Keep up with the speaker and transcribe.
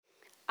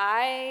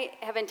I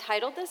have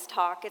entitled this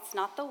talk, it's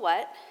not the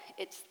what,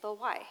 it's the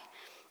why.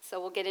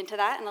 So we'll get into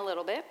that in a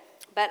little bit.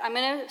 But I'm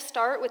going to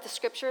start with the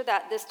scripture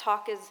that this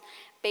talk is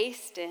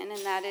based in,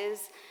 and that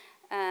is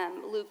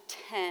Luke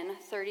 10,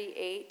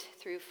 38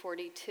 through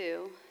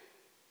 42.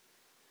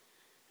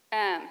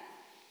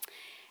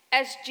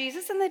 As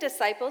Jesus and the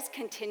disciples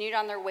continued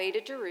on their way to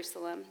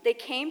Jerusalem, they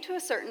came to a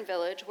certain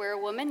village where a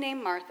woman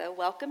named Martha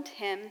welcomed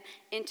him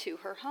into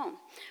her home.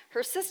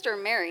 Her sister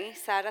Mary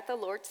sat at the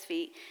Lord's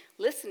feet,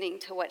 listening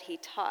to what he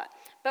taught.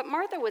 But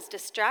Martha was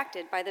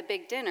distracted by the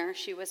big dinner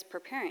she was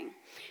preparing.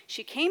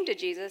 She came to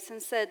Jesus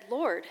and said,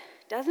 "Lord,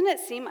 doesn't it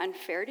seem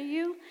unfair to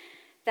you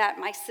that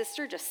my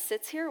sister just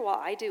sits here while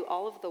I do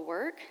all of the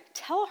work?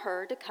 Tell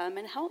her to come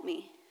and help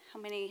me." How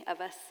many of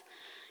us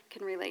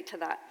can relate to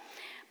that?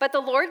 But the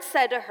Lord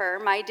said to her,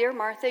 "My dear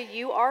Martha,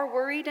 you are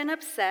worried and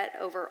upset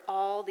over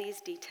all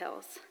these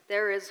details.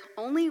 There is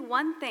only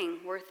one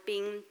thing worth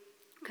being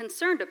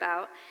concerned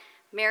about.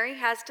 Mary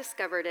has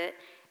discovered it,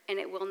 and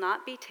it will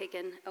not be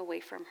taken away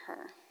from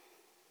her."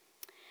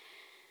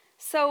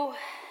 So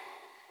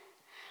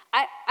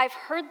I've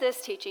heard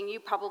this teaching, you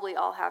probably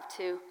all have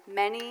too,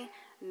 many,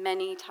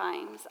 many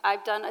times.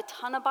 I've done a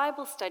ton of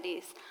Bible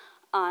studies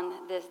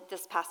on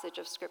this passage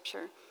of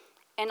Scripture.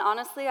 And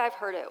honestly, I've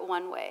heard it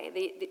one way,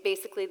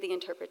 basically the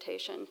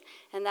interpretation,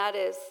 and that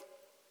is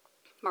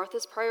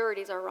Martha's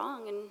priorities are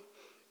wrong, and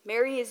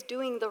Mary is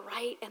doing the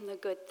right and the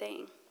good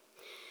thing.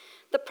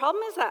 The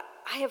problem is that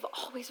I have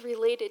always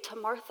related to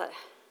Martha,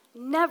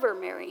 never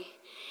Mary.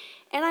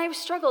 And I have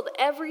struggled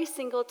every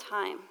single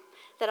time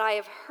that I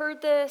have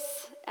heard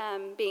this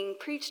being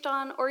preached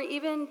on, or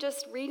even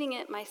just reading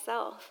it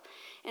myself.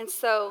 And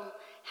so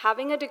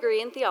having a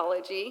degree in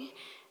theology,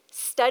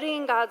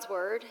 studying God's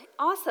word,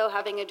 also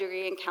having a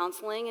degree in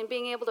counseling, and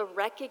being able to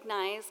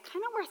recognize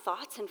kind of where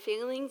thoughts and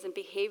feelings and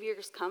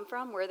behaviors come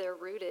from, where they're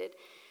rooted,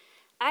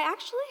 I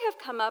actually have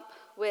come up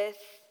with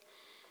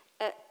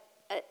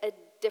a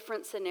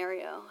different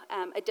scenario,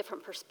 a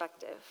different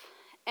perspective.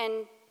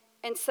 And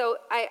so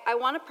I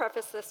want to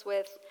preface this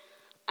with,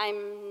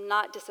 I'm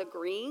not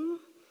disagreeing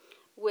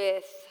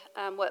with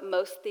what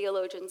most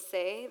theologians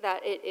say,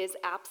 that it is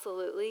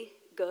absolutely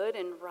good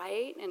and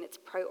right, and it's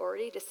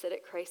priority to sit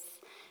at Christ's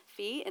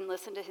feet and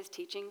listen to his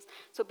teachings.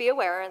 So be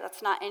aware,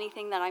 that's not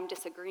anything that I'm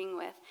disagreeing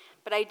with.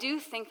 But I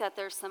do think that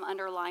there's some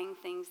underlying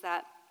things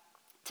that,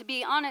 to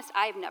be honest,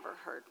 I've never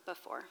heard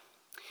before.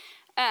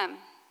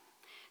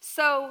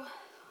 So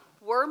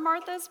were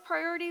Martha's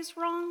priorities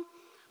wrong?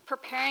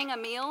 Preparing a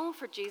meal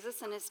for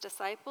Jesus and his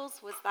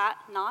disciples, was that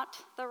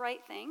not the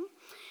right thing?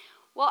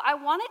 Well, I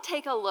want to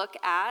take a look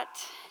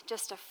at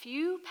just a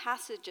few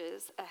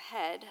passages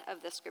ahead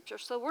of the scripture.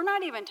 So we're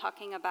not even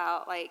talking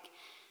about like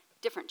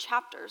different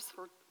chapters.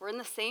 We're in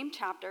the same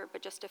chapter,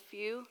 but just a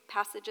few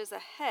passages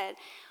ahead,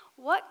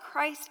 what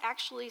Christ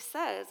actually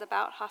says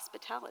about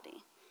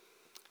hospitality.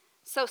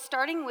 So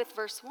starting with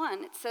verse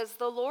 1, it says,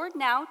 "The Lord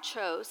now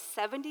chose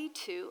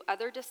 72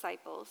 other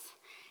disciples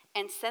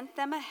and sent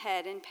them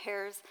ahead in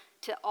pairs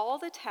to all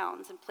the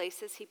towns and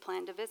places he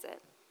planned to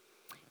visit.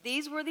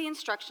 These were the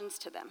instructions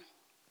to them."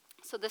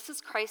 So this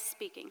is Christ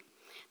speaking.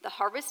 "The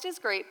harvest is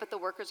great, but the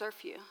workers are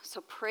few.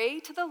 So pray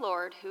to the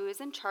Lord who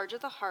is in charge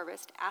of the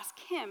harvest. Ask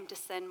him to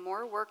send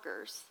more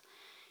workers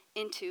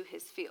into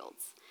his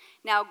fields.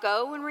 Now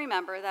go and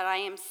remember that I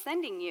am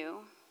sending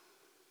you."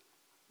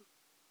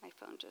 My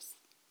phone just...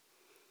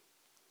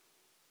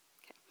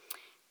 Okay.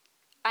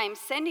 "I am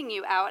sending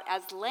you out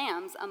as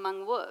lambs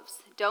among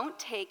wolves. Don't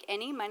take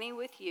any money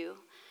with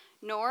you,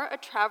 nor a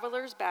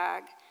traveler's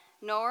bag,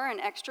 nor an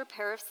extra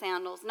pair of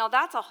sandals." Now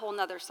that's a whole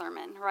nother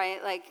sermon,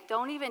 right? Like,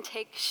 don't even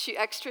take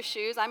extra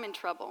shoes, I'm in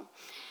trouble.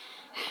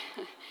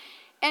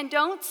 "And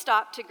don't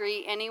stop to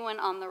greet anyone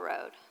on the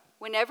road.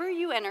 Whenever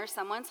you enter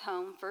someone's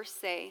home, first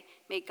say,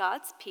 'May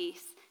God's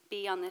peace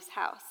be on this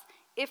house.'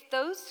 If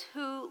those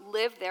who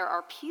live there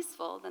are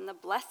peaceful, then the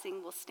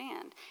blessing will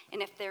stand.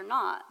 And if they're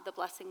not, the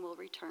blessing will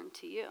return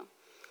to you.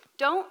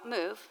 Don't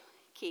move,"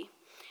 key,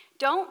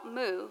 "don't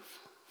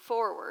move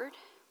forward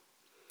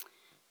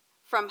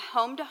from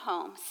home to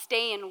home.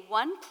 Stay in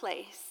one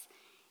place,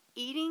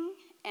 eating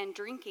and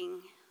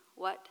drinking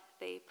what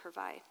they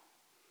provide.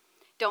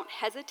 Don't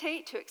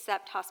hesitate to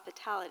accept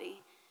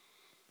hospitality,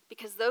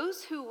 because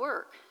those who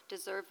work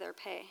deserve their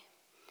pay.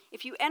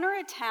 If you enter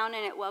a town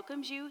and it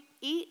welcomes you,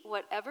 eat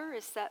whatever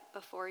is set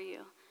before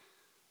you.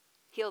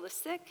 Heal the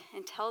sick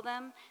and tell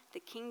them the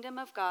kingdom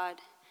of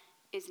God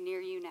is near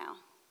you now."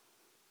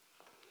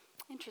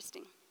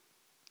 Interesting.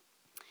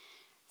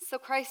 So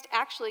Christ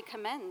actually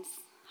commends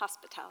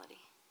hospitality.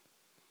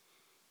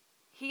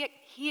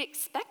 He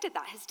expected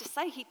that.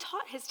 He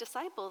taught his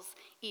disciples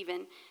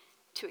even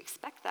to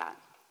expect that.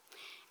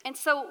 And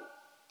so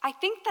I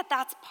think that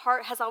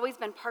has always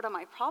been part of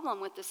my problem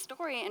with this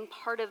story, and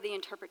part of the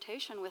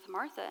interpretation with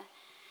Martha.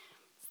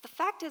 The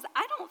fact is,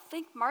 I don't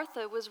think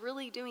Martha was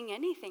really doing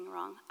anything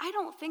wrong. I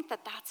don't think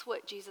that that's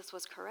what Jesus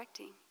was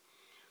correcting.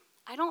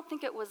 I don't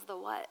think it was the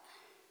what.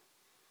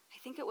 I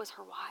think it was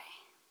her why.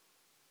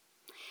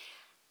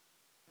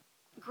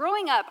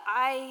 growing up,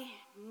 I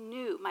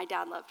knew my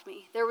dad loved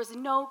me. There was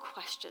no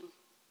question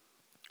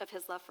of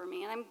his love for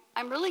me, and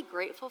I'm really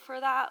grateful for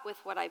that with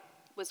what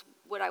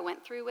I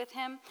went through with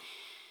him.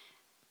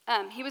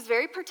 He was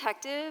very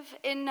protective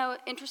in an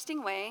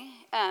interesting way.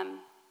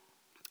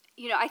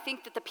 I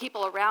think that the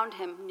people around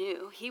him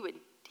knew he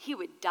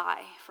would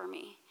die for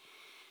me.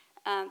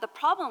 The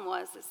problem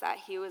is that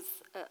he was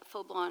a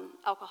full-blown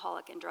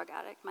alcoholic and drug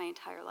addict my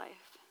entire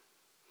life.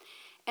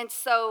 And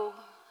so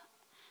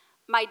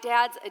my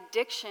dad's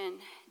addiction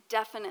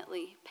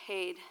definitely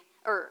paid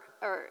or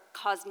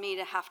caused me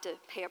to have to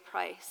pay a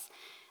price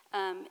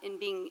in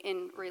being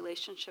in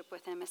relationship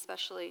with him,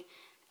 especially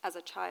as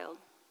a child.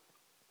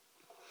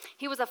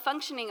 He was a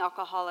functioning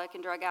alcoholic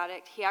and drug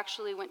addict. He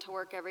actually went to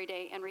work every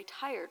day and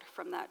retired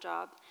from that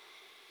job.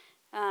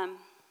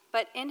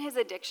 But in his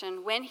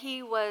addiction, when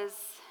he was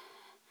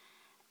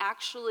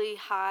actually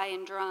high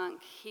and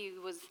drunk, he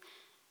was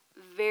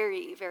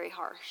very, very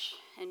harsh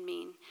and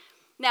mean.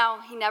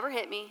 Now, he never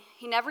hit me.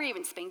 He never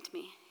even spanked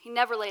me. He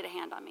never laid a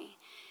hand on me.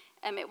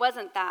 It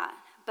wasn't that,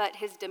 but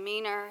his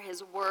demeanor,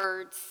 his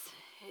words,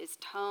 his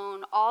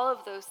tone, all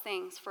of those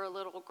things for a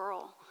little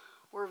girl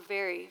were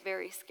very,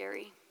 very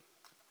scary.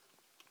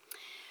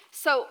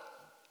 So,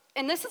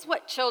 and this is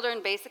what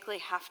children basically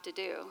have to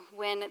do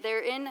when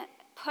they're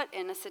put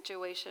in a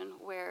situation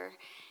where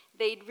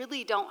they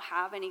really don't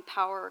have any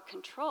power or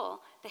control.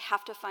 They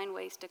have to find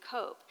ways to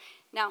cope.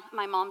 Now,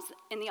 my mom's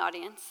in the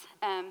audience,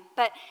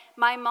 but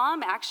my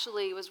mom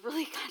actually was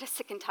really kind of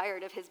sick and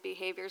tired of his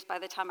behaviors by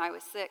the time I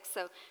was 6.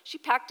 So she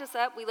packed us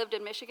up. We lived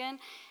in Michigan,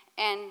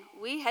 and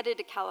we headed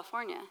to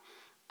California.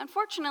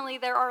 Unfortunately,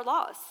 there are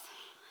laws,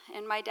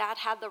 and my dad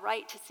had the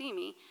right to see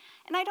me.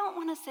 And I don't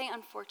want to say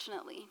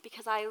unfortunately,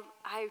 because I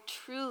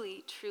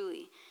truly,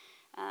 truly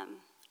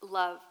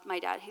love my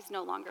dad. He's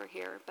no longer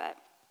here, but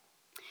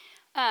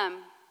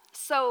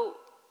so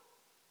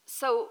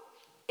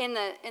in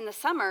the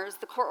summers,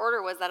 the court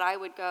order was that I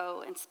would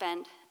go and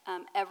spend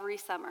every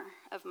summer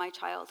of my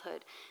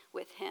childhood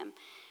with him,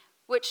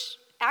 which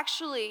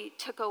actually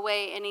took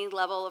away any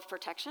level of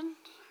protection,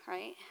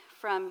 right,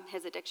 from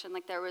his addiction.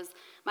 Like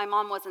my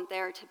mom wasn't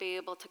there to be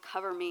able to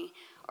cover me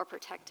or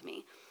protect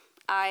me.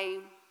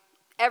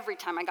 Every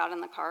time I got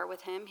in the car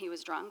with him, he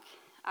was drunk.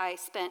 I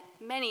spent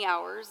many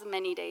hours,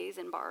 many days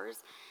in bars.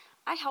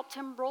 I helped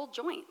him roll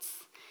joints.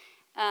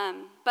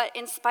 But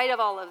in spite of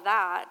all of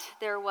that,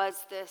 there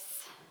was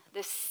this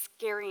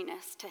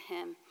scariness to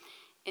him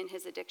in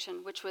his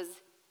addiction, which was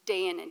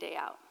day in and day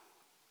out.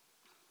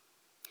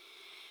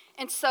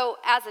 And so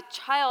as a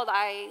child,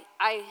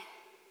 I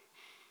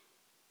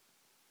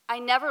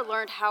never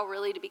learned how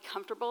really to be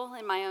comfortable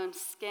in my own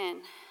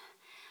skin.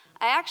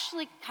 I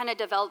actually kind of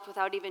developed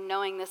without even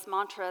knowing this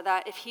mantra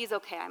that if he's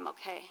okay, I'm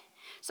okay.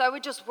 So I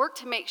would just work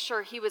to make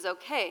sure he was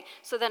okay,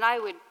 so then I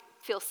would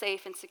feel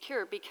safe and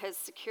secure, because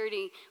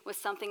security was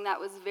something that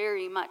was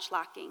very much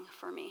lacking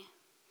for me.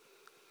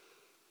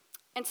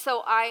 And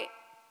so I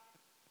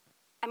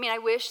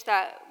wish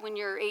that when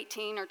you're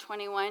 18 or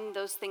 21,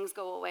 those things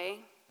go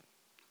away,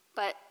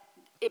 but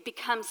it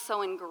becomes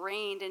so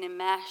ingrained and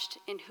enmeshed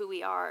in who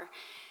we are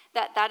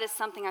that is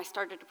something I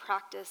started to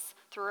practice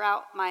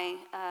throughout my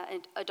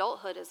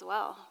adulthood as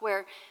well,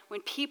 where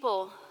when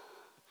people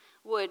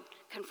would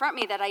confront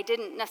me that I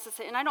didn't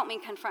necessarily, and I don't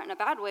mean confront in a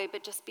bad way,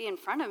 but just be in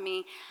front of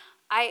me,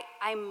 I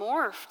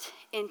morphed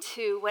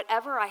into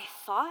whatever I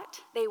thought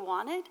they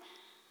wanted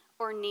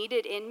or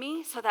needed in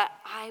me so that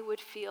I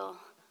would feel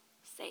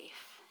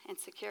safe and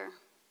secure.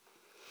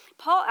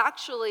 Paul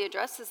actually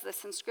addresses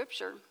this in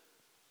Scripture.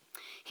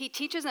 He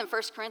teaches in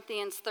 1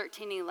 Corinthians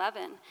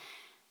 13:11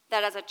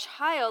 that as a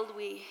child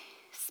we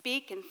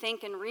speak and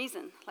think and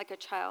reason like a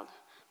child,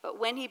 but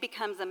when he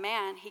becomes a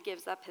man, he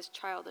gives up his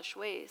childish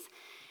ways.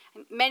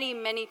 And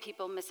many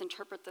people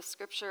misinterpret the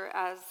Scripture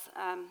as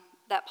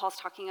that Paul's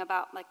talking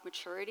about like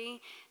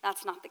maturity.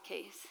 That's not the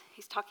case.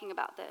 He's talking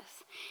about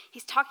this.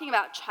 He's talking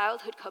about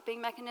childhood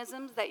coping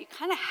mechanisms that you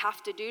kind of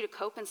have to do to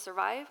cope and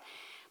survive,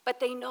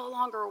 but they no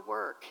longer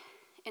work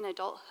in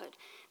adulthood.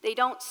 They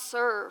don't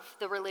serve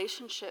the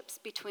relationships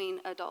between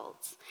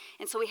adults.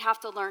 And so we have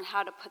to learn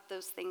how to put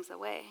those things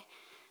away.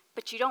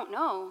 But you don't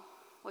know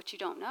what you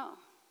don't know.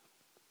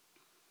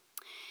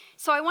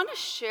 So I want to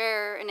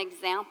share an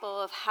example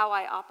of how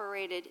I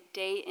operated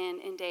day in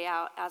and day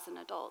out as an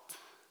adult.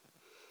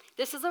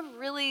 This is a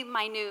really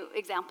minute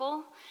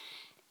example.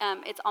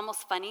 It's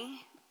almost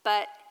funny,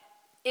 but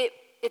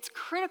it's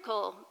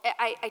critical.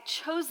 I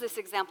chose this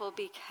example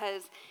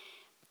because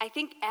I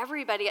think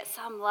everybody at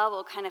some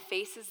level kind of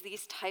faces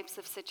these types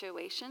of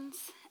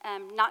situations.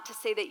 Not to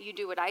say that you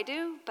do what I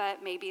do,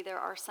 but maybe there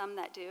are some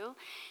that do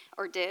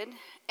or did.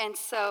 And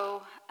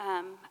so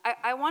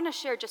I want to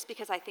share just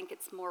because I think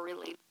it's more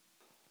relatable.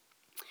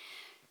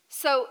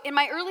 So in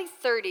my early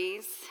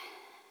 30s,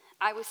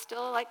 I was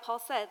still, like Paul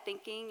said,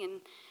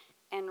 thinking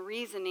and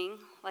reasoning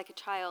like a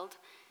child.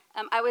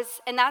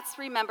 And that's,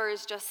 remember,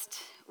 is just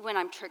when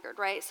I'm triggered,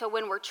 right? So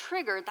when we're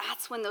triggered,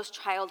 that's when those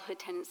childhood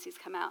tendencies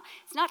come out.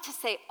 It's not to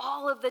say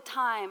all of the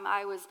time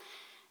I was,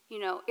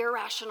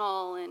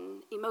 irrational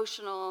and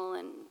emotional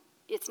and,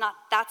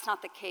 that's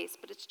not the case,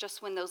 but it's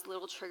just when those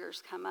little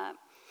triggers come up.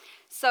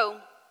 So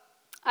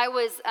I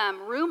was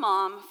room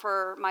mom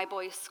for my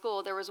boys'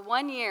 school. There was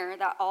one year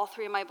that all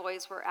three of my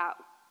boys were at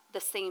the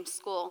same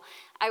school.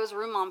 I was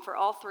room mom for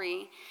all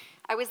three.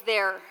 I was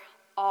there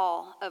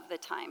all of the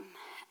time.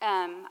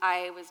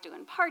 I was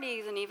doing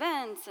parties and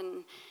events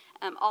and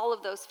all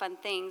of those fun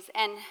things.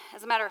 And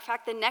as a matter of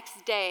fact, the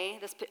next day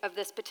of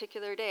this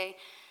particular day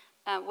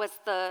was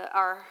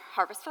our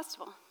Harvest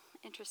Festival.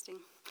 Interesting.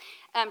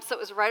 So it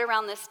was right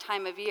around this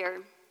time of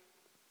year.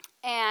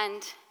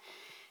 And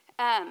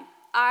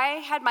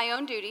I had my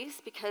own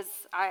duties because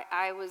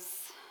I was,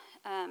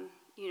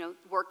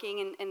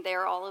 working and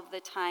there all of the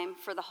time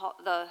for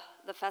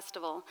the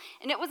festival.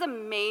 And it was a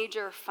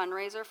major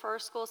fundraiser for our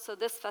school, so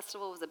this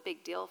festival was a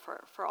big deal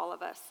for all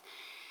of us.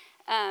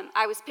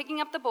 I was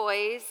picking up the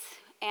boys,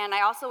 and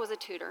I also was a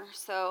tutor,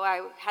 so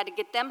I had to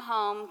get them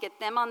home, get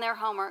them on their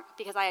homework,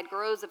 because I had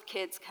rows of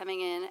kids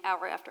coming in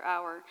hour after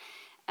hour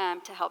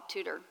to help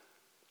tutor.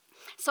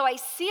 So I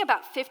see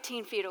about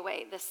 15 feet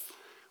away this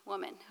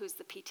woman who's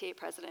the PTA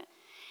president.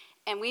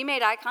 And we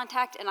made eye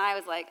contact, and I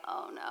was like,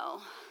 oh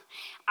no.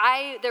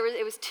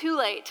 It was too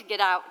late to get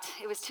out.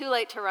 It was too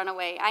late to run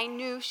away. I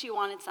knew she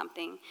wanted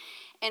something.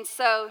 And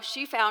so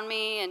she found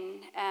me,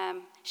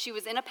 and she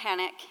was in a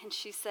panic, and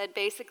she said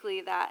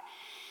basically that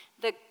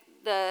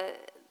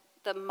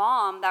the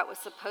mom that was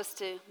supposed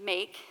to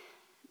make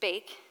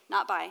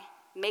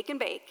and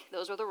bake,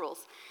 those were the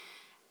rules,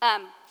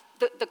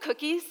 the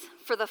cookies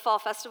for the fall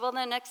festival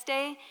the next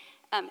day,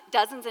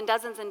 dozens and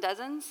dozens and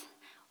dozens,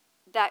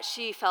 that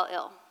she fell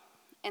ill.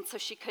 And so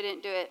she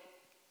couldn't do it.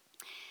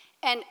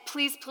 And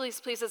please, please,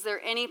 please, is there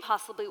any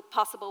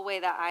possible way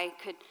that I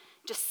could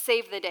just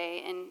save the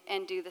day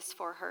and do this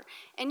for her?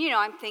 And,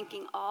 I'm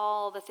thinking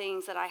all the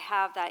things that I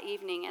have that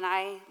evening, and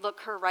I look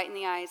her right in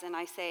the eyes, and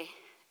I say,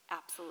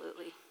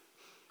 absolutely,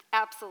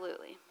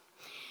 absolutely.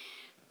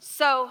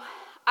 So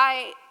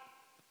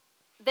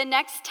the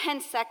next 10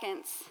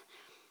 seconds,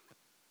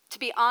 to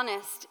be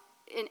honest,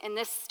 and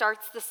this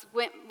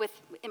went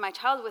in my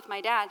childhood with my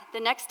dad,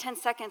 the next 10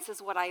 seconds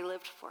is what I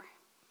lived for.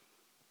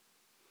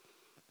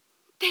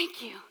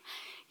 Thank you.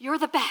 You're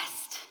the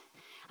best.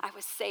 I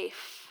was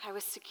safe. I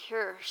was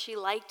secure. She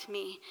liked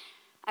me.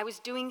 I was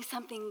doing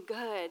something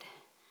good.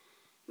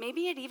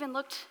 Maybe it even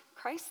looked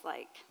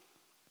Christ-like.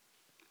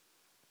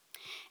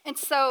 And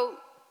so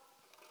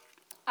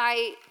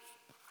I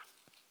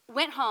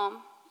went home,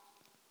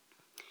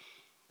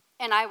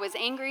 and I was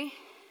angry,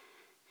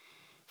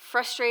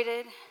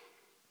 frustrated.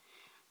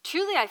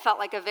 Truly, I felt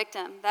like a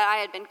victim, that I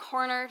had been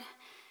cornered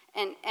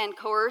and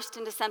coerced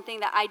into something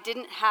that I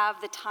didn't have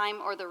the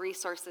time or the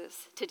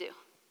resources to do.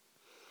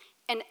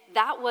 And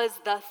that was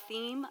the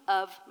theme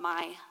of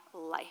my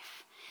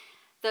life.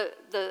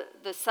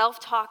 The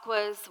self-talk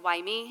was,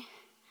 why me?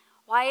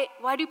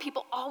 Why do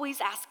people always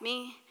ask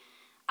me?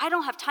 I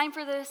don't have time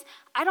for this.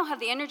 I don't have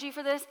the energy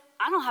for this.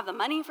 I don't have the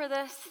money for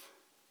this.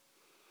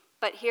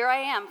 But here I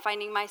am,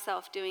 finding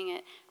myself doing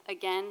it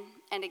again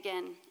and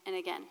again and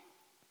again.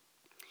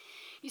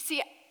 You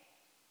see,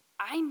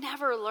 I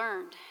never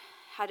learned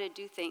how to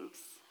do things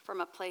from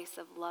a place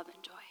of love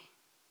and joy.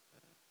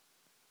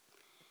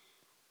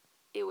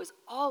 It was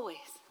always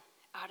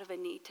out of a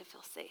need to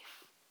feel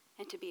safe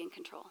and to be in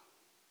control.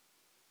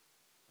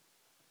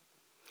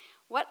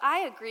 What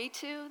I agreed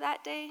to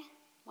that day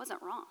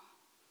wasn't wrong.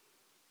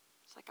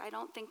 It's like I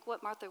don't think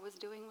what Martha was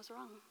doing was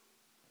wrong.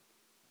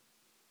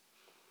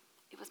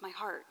 It was my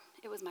heart.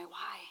 It was my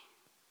why.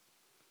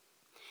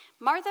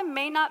 Martha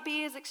may not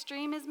be as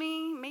extreme as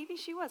me. Maybe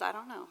she was, I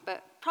don't know.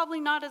 But probably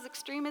not as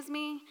extreme as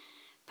me.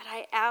 But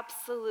I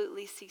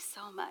absolutely see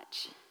so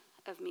much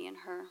of me in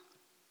her.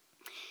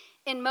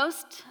 In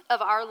most of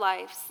our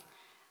lives,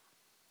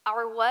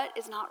 our what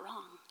is not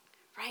wrong,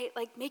 right?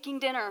 Like making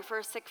dinner for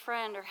a sick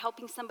friend or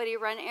helping somebody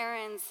run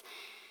errands,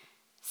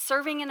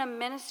 serving in a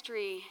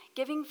ministry,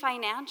 giving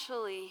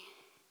financially.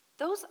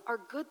 Those are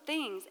good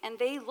things, and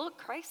they look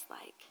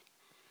Christ-like.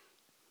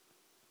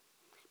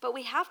 But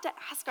we have to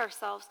ask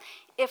ourselves,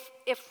 if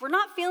we're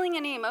not feeling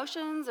any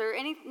emotions or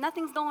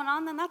nothing's going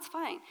on, then that's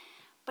fine.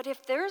 But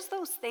if there's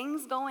those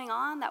things going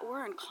on that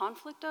we're in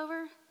conflict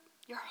over,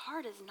 your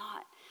heart is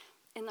not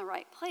in the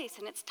right place,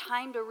 and it's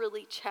time to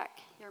really check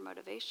your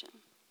motivation.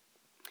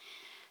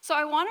 So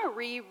I want to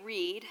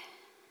reread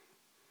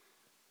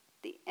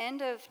the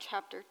end of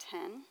chapter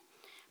 10.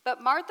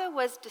 But Martha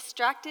was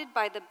distracted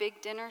by the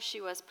big dinner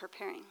she was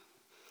preparing.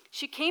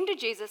 She came to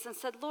Jesus and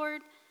said,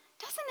 Lord,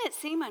 doesn't it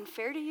seem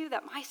unfair to you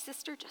that my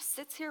sister just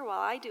sits here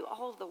while I do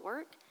all of the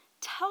work?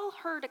 Tell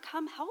her to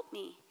come help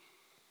me.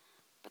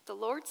 But the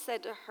Lord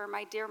said to her,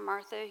 my dear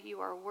Martha,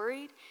 you are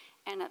worried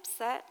and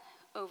upset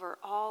over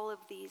all of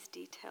these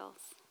details.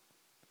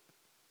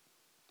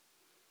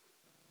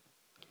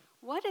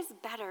 What is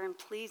better and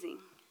pleasing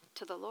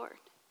to the Lord?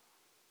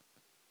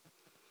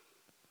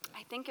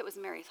 I think it was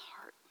Mary's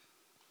heart.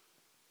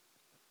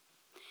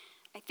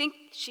 I think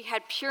she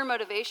had pure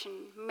motivation.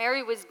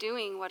 Mary was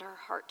doing what her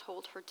heart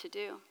told her to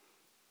do,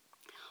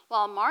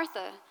 while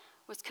Martha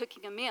was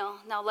cooking a meal.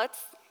 Now let's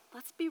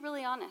be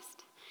really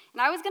honest.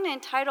 And I was going to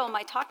entitle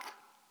my talk,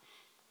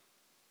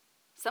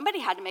 Somebody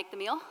Had to Make the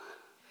Meal.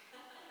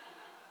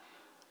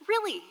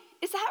 Really?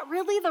 Is that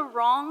really the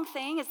wrong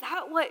thing? Is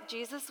that what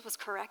Jesus was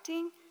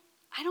correcting?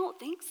 I don't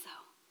think so.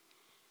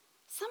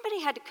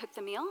 Somebody had to cook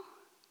the meal.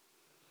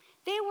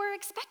 They were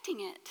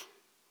expecting it.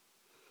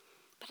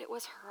 But it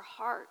was her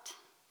heart.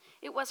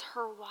 It was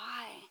her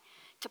why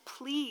to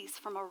please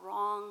from a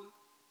wrong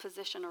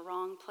position, a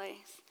wrong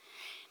place.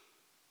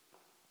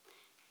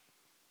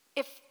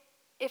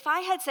 If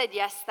I had said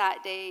yes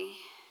that day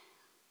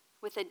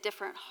with a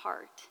different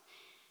heart,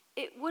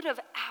 it would have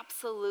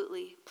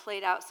absolutely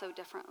played out so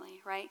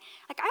differently, right?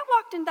 Like I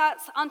walked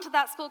onto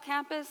that school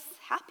campus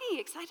happy,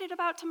 excited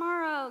about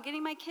tomorrow,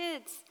 getting my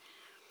kids.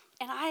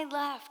 And I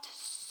left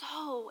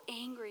so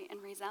angry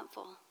and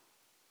resentful.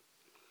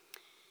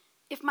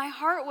 If my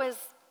heart was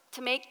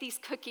to make these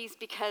cookies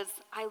because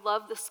I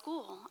love the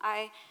school,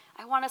 I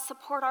want to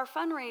support our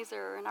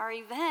fundraiser and our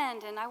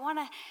event, and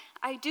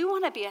I do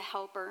want to be a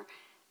helper,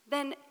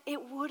 then it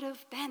would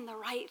have been the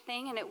right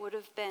thing and it would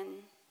have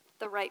been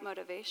the right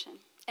motivation.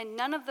 And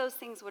none of those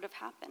things would have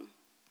happened.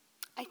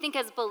 I think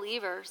as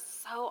believers,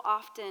 so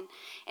often,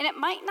 and it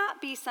might not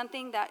be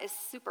something that is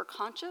super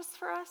conscious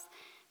for us,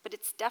 but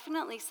it's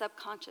definitely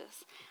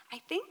subconscious. I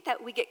think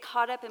that we get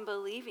caught up in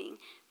believing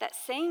that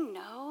saying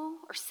no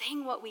or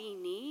saying what we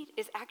need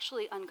is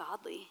actually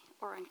ungodly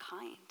or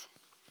unkind.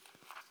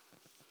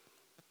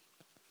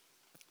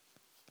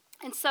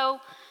 And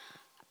so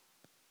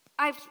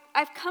I've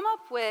come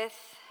up with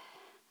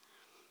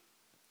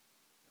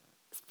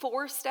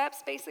 4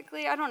 steps,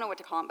 basically. I don't know what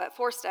to call them, but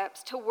 4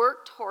 steps to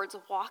work towards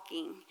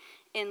walking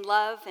in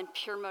love and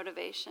pure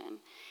motivation.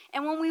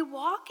 And when we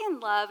walk in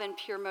love and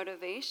pure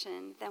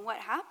motivation, then what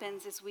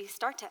happens is we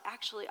start to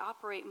actually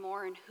operate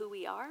more in who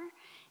we are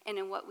and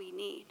in what we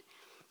need.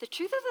 The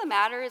truth of the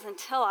matter is,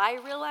 until I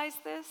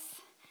realized this,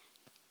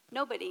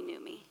 nobody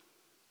knew me.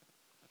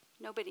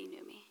 Nobody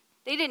knew me.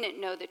 They didn't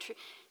know the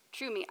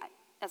true me.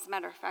 As a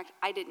matter of fact,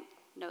 I didn't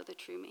know the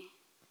true me.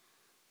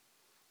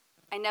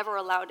 I never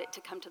allowed it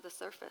to come to the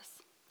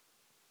surface.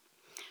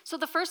 So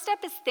the first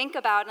step is think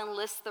about and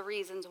list the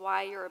reasons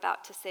why you're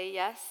about to say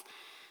yes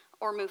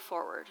or move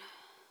forward.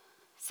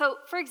 So,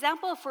 for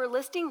example, if we're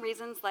listing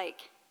reasons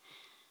like,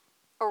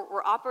 or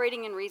we're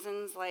operating in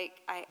reasons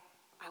like, I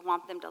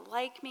want them to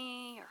like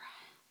me, or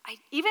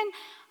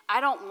I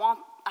don't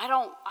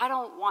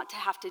want to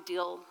have to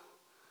deal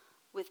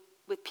with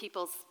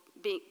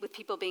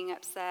people being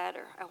upset,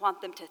 or I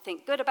want them to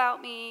think good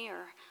about me,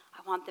 or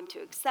I want them to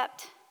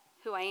accept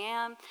who I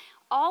am.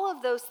 All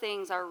of those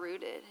things are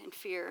rooted in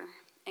fear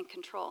and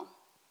control.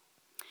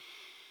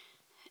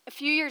 A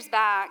few years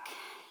back,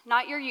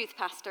 not your youth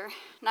pastor,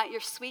 not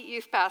your sweet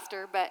youth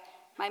pastor, but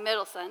my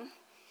middle son.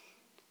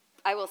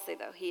 I will say,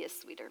 though, he is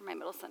sweeter. My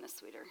middle son is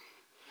sweeter.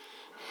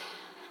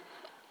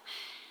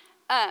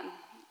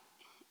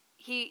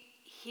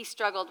 He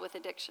struggled with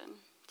addiction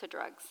to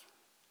drugs.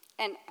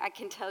 And I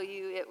can tell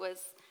you it was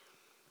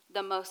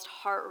the most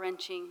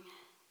heart-wrenching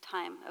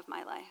time of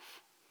my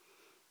life.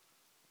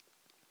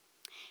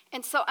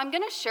 And so I'm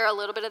going to share a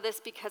little bit of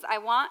this because I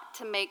want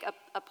to make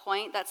a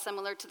point that's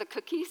similar to the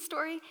cookie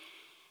story,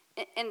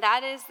 and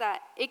that is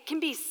that it can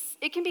be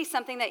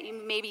something that you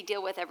maybe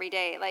deal with every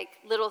day, like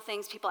little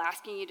things, people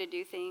asking you to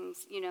do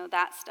things,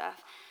 that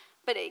stuff.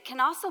 But it can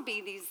also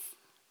be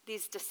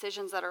these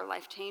decisions that are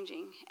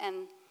life-changing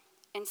and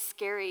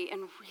scary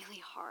and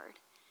really hard.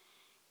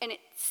 And it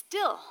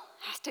still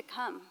has to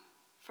come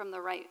from the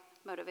right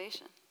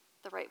motivation,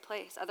 the right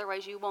place.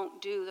 Otherwise, you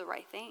won't do the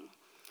right thing.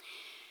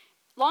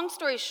 Long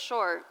story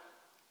short,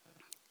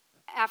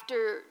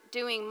 after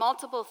doing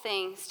multiple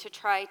things to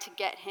try to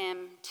get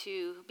him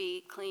to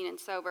be clean and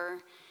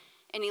sober,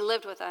 and he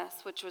lived with us,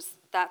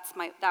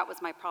 that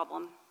was my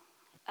problem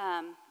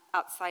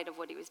outside of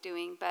what he was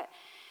doing. But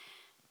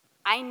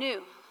I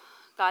knew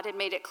God had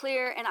made it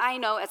clear, and I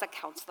know as a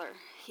counselor,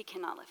 he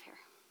cannot live here.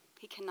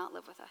 He cannot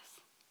live with us.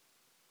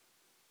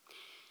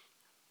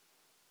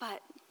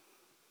 But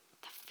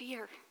the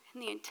fear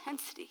and the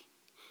intensity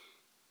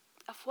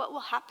of what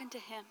will happen to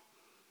him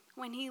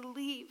when he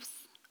leaves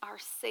our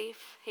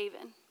safe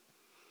haven.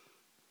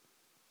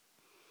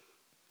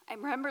 I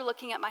remember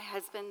looking at my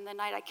husband the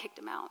night I kicked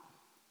him out.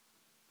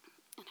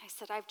 And I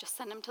said, I've just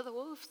sent him to the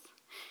wolves.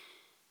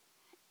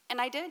 And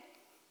I did.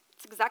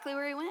 It's exactly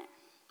where he went.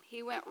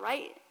 He went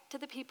right to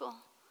the people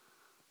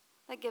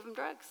that give him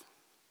drugs.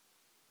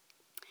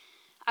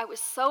 I was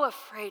so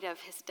afraid of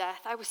his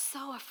death. I was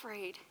so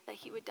afraid that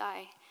he would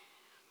die.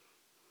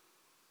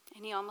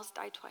 And he almost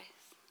died twice.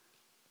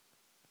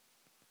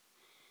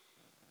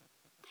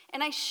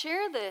 And I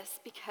share this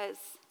because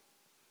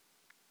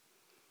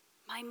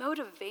my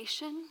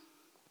motivation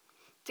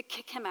to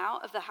kick him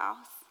out of the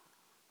house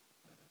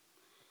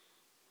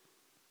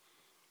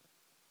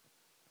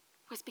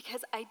was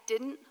because I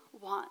didn't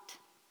want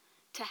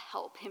to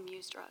help him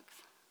use drugs.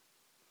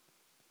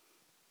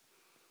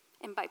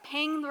 And by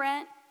paying the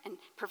rent and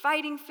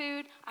providing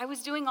food, I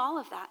was doing all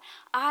of that.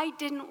 I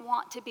didn't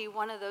want to be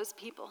one of those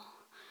people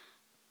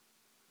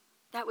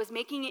that was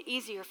making it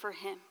easier for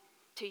him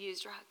to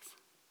use drugs.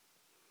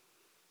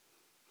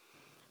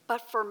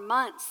 But for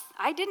months,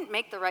 I didn't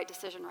make the right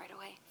decision right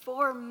away.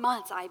 For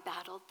months, I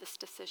battled this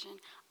decision.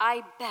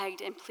 I begged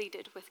and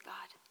pleaded with God.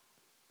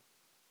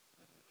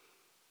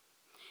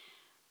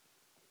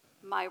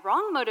 My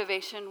wrong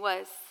motivation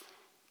was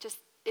just,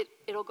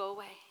 it'll go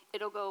away.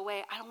 It'll go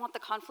away. I don't want the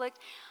conflict.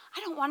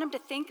 I don't want him to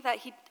think that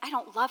I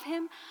don't love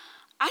him.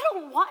 I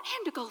don't want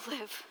him to go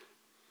live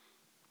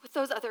with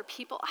those other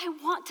people. I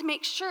want to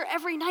make sure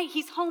every night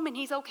he's home and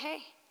he's okay.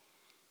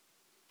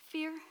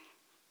 Fear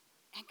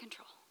and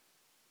control.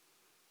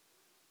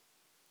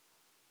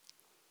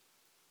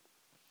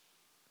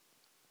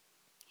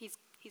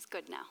 He's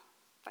good now,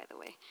 by the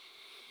way.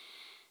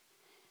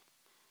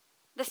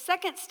 The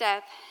second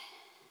step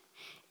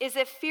is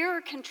if fear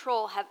or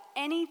control have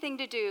anything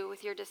to do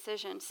with your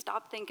decision,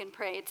 stop, think, and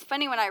pray. It's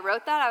funny, when I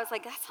wrote that, I was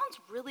like, that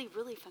sounds really,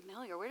 really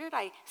familiar. Where did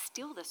I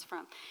steal this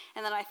from?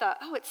 And then I thought,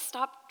 oh, it's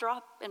stop,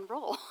 drop, and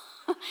roll.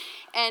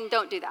 And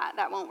don't do that.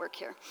 That won't work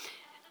here.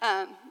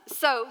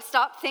 So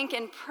stop, think,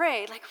 and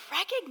pray. Like,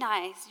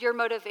 recognize your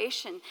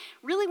motivation.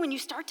 Really, when you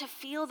start to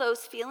feel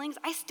those feelings,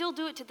 I still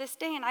do it to this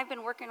day, and I've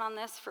been working on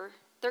this for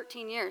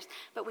 13 years.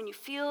 But when you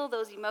feel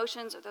those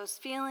emotions or those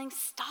feelings,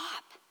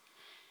 stop.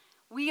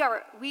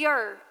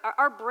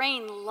 Our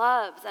brain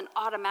loves an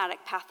automatic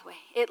pathway.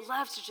 It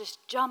loves to just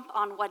jump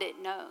on what it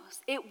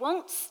knows. It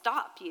won't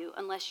stop you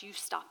unless you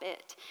stop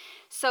it.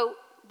 So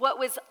what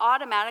was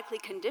automatically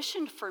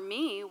conditioned for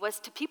me was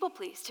to people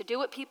please, to do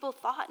what people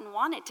thought and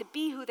wanted, to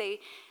be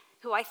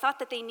who I thought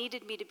that they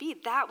needed me to be.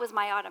 That was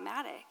my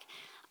automatic.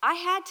 I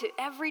had to,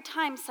 every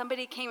time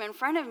somebody came in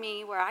front of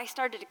me where I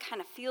started to kind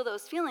of feel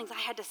those feelings, I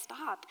had to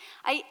stop.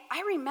 I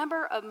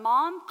remember a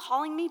mom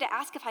calling me to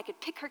ask if I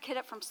could pick her kid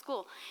up from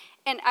school.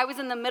 And I was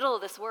in the middle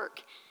of this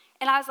work.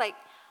 And I was like,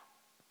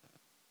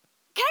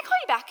 can I call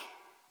you back?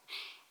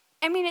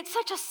 I mean, it's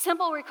such a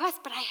simple request,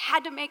 but I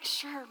had to make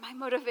sure my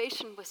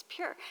motivation was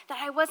pure. That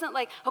I wasn't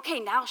like,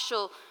 okay, now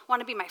she'll want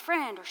to be my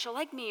friend, or she'll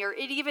like me, or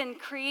it even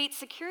creates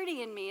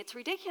security in me. It's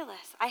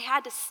ridiculous. I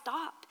had to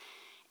stop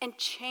and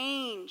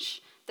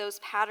change those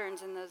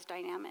patterns and those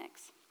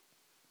dynamics.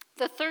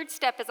 The third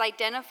step is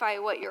identify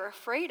what you're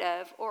afraid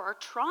of or are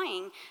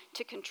trying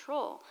to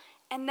control,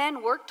 and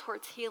then work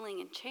towards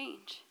healing and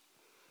change.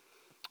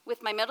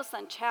 With my middle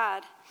son,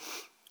 Chad,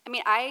 I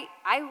mean,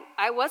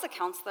 I was a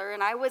counselor,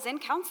 and I was in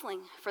counseling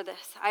for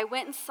this. I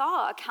went and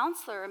saw a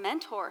counselor, a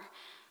mentor,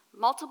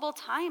 multiple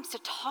times to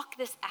talk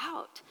this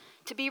out,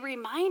 to be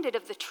reminded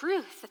of the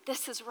truth that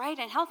this is right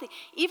and healthy.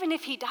 Even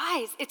if he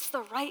dies, it's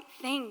the right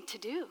thing to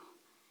do.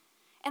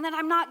 And then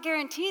I'm not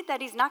guaranteed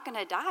that he's not going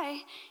to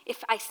die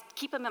if I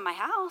keep him in my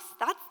house.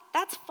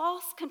 That's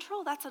false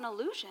control. That's an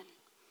illusion.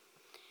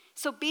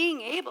 So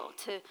being able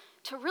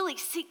to really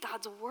seek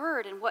God's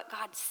word and what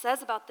God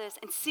says about this,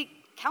 and seek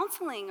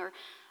counseling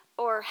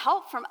or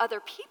help from other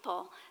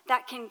people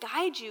that can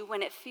guide you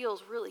when it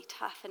feels really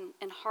tough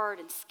and hard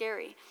and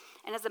scary.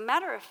 And as a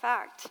matter of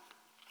fact,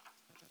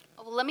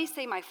 let me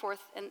say my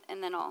fourth,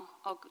 and then I'll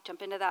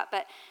jump into that.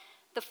 But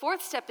the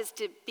fourth step is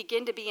to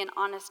begin to be an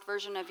honest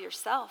version of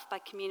yourself by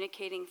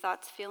communicating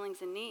thoughts, feelings,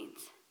 and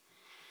needs.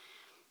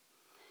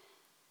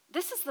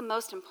 This is the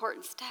most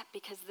important step,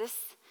 because this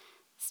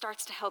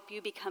starts to help you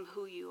become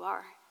who you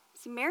are.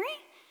 See, Mary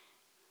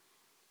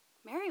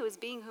was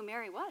being who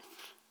Mary was.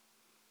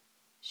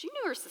 She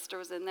knew her sister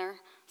was in there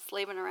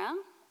slaving around,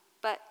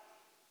 but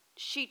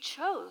she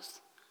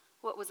chose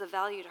what was of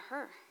value to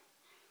her.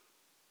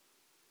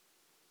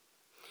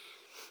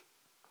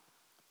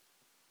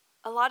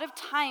 A lot of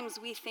times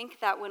we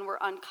think that when we're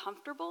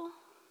uncomfortable,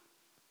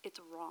 it's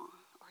wrong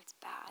or it's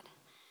bad.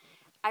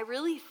 I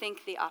really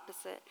think the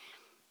opposite.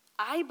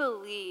 I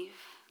believe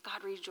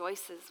God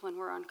rejoices when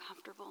we're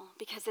uncomfortable,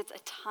 because it's a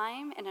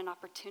time and an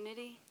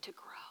opportunity to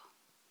grow.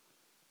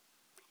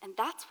 And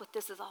that's what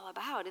this is all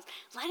about, is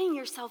letting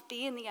yourself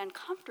be in the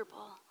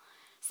uncomfortable.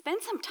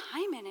 Spend some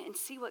time in it and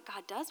see what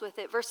God does with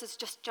it versus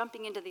just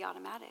jumping into the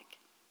automatic.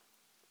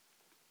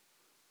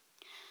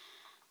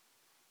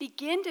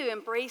 Begin to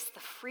embrace the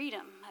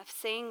freedom of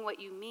saying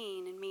what you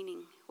mean and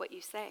meaning what you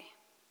say.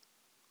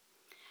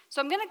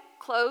 So I'm going to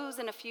close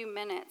in a few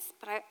minutes,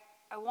 but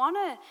I want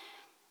to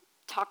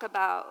talk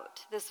about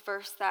this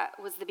verse that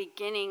was the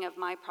beginning of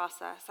my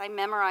process. I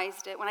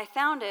memorized it. When I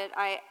found it,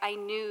 I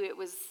knew it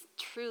was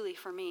truly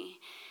for me.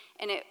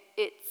 And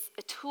it's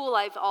a tool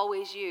I've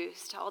always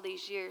used all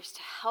these years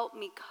to help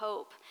me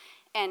cope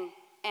and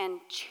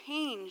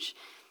change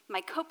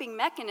my coping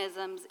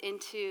mechanisms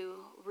into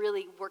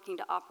really working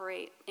to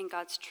operate in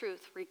God's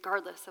truth,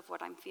 regardless of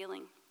what I'm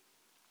feeling.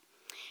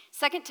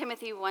 2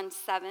 Timothy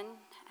 1:7,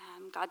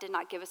 God did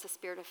not give us a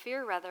spirit of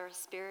fear, rather a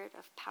spirit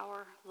of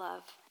power,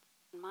 love,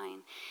 and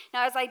mind.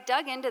 Now, as I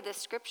dug into this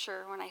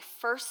scripture, when I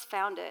first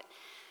found it,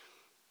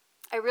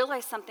 I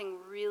realized something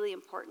really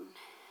important,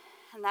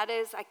 and that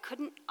is I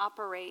couldn't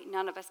operate,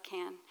 none of us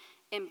can,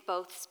 in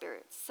both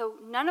spirits. So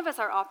none of us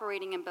are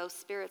operating in both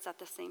spirits at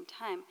the same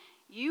time.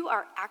 You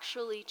are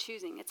actually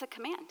choosing. It's a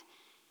command.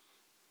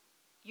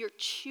 You're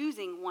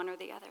choosing one or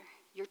the other.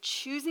 You're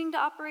choosing to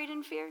operate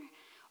in fear,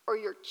 or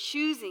you're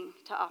choosing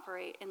to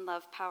operate in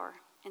love, power,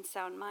 and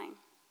sound mind.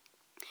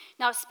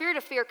 Now, a spirit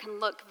of fear can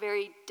look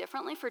very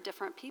differently for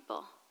different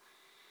people.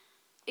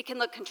 It can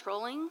look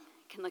controlling,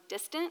 it can look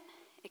distant,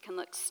 it can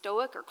look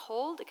stoic or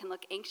cold, it can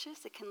look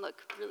anxious, it can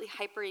look really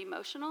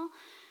hyper-emotional.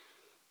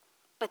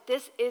 But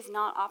this is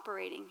not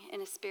operating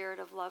in a spirit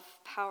of love,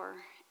 power,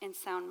 and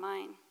sound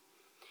mind.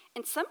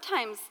 And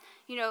sometimes,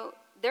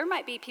 there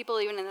might be people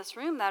even in this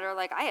room that are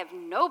like, I have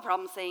no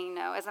problem saying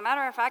no. As a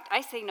matter of fact,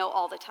 I say no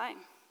all the time.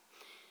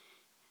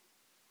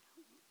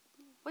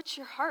 What's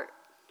your heart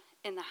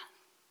in that?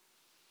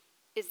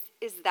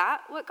 Is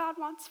that what God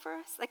wants for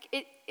us? Like,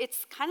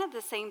 it's kind of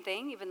the same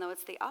thing, even though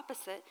it's the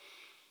opposite.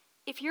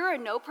 If you're a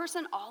no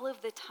person all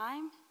of the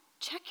time,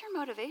 check your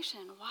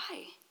motivation.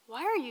 Why?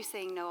 Why are you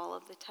saying no all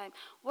of the time?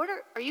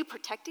 Are you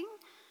protecting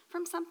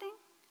from something?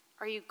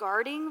 Are you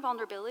guarding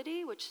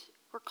vulnerability, which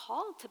we're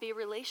called to be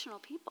relational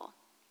people?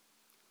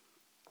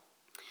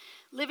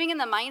 Living in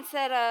the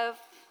mindset of,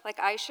 like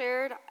I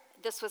shared,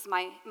 this was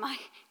my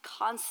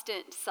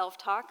constant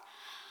self-talk.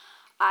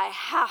 I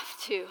have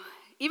to.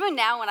 Even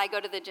now when I go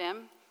to the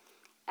gym,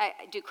 I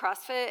do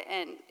CrossFit,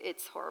 and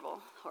it's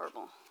horrible.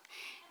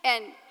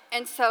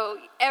 And so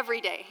every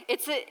day,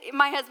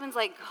 my husband's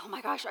like, oh my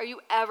gosh, are you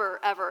ever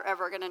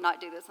going to not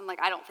do this? I'm like,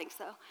 I don't think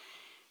so.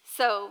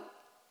 So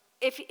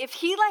if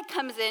he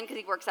comes in, because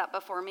he works out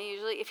before me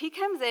usually, if he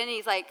comes in,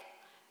 he's like,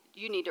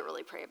 you need to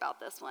really pray about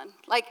this one.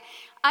 Like,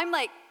 I'm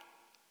like,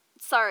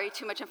 sorry,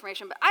 too much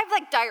information, but I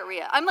have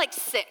diarrhea. I'm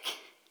sick.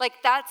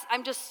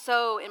 I'm just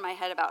so in my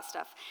head about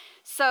stuff.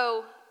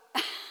 So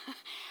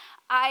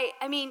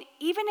I mean,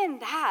 even in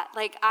that,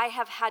 I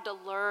have had to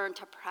learn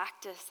to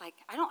practice,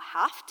 I don't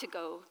have to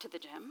go to the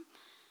gym.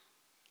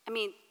 I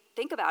mean,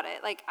 think about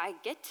it. I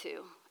get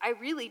to. I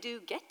really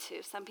do get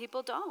to. Some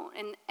people don't.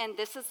 And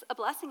this is a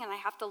blessing, and I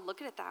have to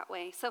look at it that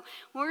way. So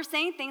when we're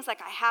saying things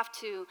like I have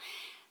to,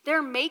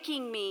 they're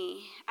making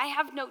me. I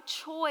have no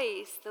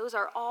choice. Those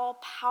are all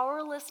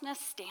powerlessness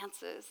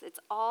stances. It's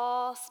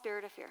all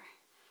spirit of fear.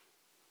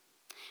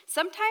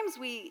 Sometimes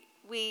we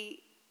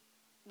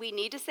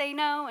need to say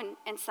no,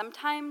 and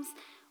sometimes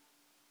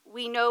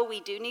we know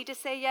we do need to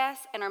say yes,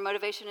 and our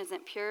motivation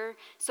isn't pure.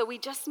 So we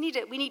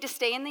need to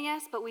stay in the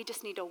yes, but we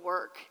just need to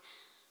work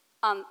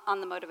on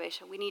the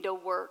motivation. We need to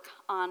work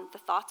on the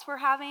thoughts we're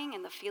having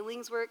and the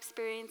feelings we're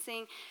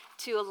experiencing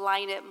to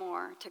align it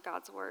more to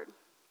God's word.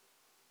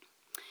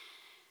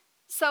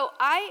 So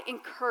I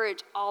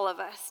encourage all of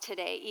us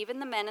today, even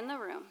the men in the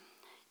room,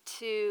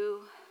 to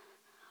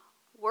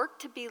work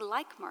to be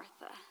like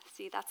Martha.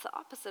 See, that's the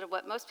opposite of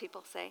what most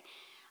people say.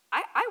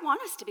 I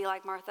want us to be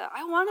like Martha.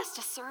 I want us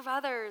to serve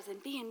others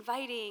and be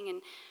inviting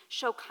and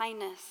show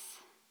kindness.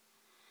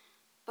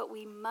 But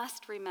we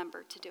must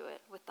remember to do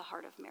it with the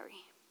heart of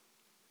Mary.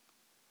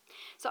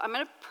 So I'm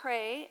going to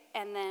pray,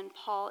 and then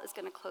Paul is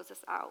going to close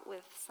us out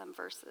with some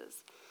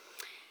verses.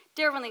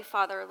 Dear Heavenly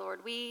Father,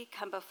 Lord, we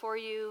come before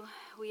you.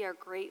 We are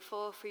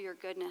grateful for your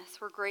goodness.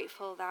 We're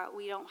grateful that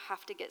we don't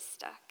have to get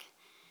stuck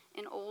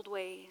in old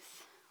ways.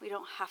 We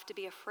don't have to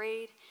be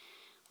afraid.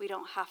 We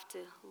don't have to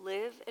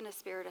live in a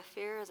spirit of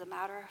fear. As a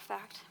matter of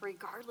fact,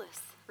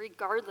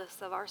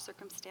 regardless of our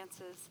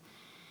circumstances,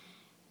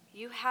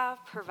 you have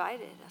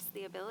provided us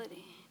the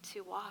ability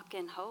to walk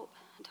in hope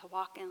and to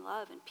walk in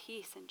love and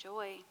peace and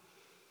joy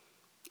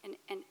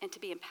and to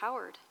be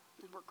empowered.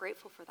 And we're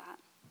grateful for that.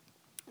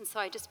 And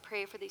so I just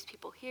pray for these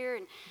people here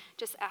and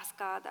just ask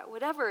God that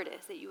whatever it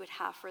is that you would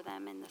have for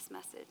them in this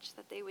message,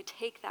 that they would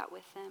take that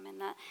with them and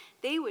that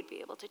they would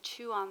be able to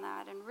chew on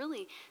that and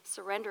really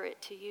surrender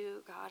it to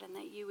you, God, and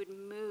that you would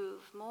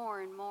move more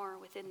and more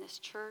within this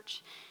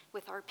church,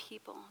 with our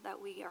people, that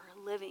we are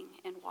living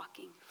and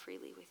walking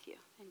freely with you.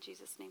 In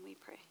Jesus' name we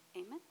pray.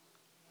 Amen.